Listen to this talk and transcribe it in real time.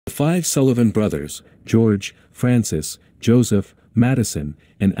5 Sullivan brothers, George, Francis, Joseph, Madison,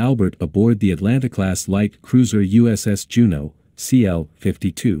 and Albert aboard the Atlanta-class light cruiser USS Juno,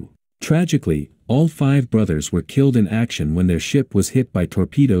 CL-52. Tragically, all 5 brothers were killed in action when their ship was hit by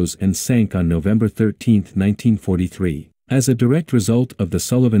torpedoes and sank on November 13, 1943. As a direct result of the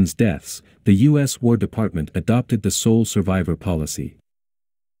Sullivans' deaths, the U.S. War Department adopted the sole survivor policy.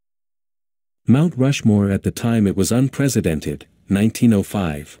 Mount Rushmore at the time it was unprecedented,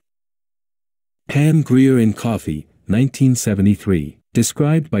 1905. Pam Grier in Coffee, 1973,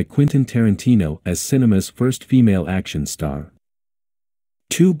 described by Quentin Tarantino as cinema's first female action star.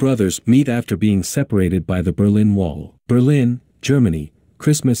 2 brothers meet after being separated by the Berlin Wall. Berlin, Germany,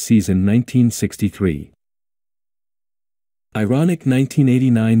 Christmas season 1963. Ironic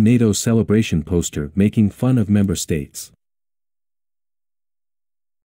 1989 NATO celebration poster making fun of member states.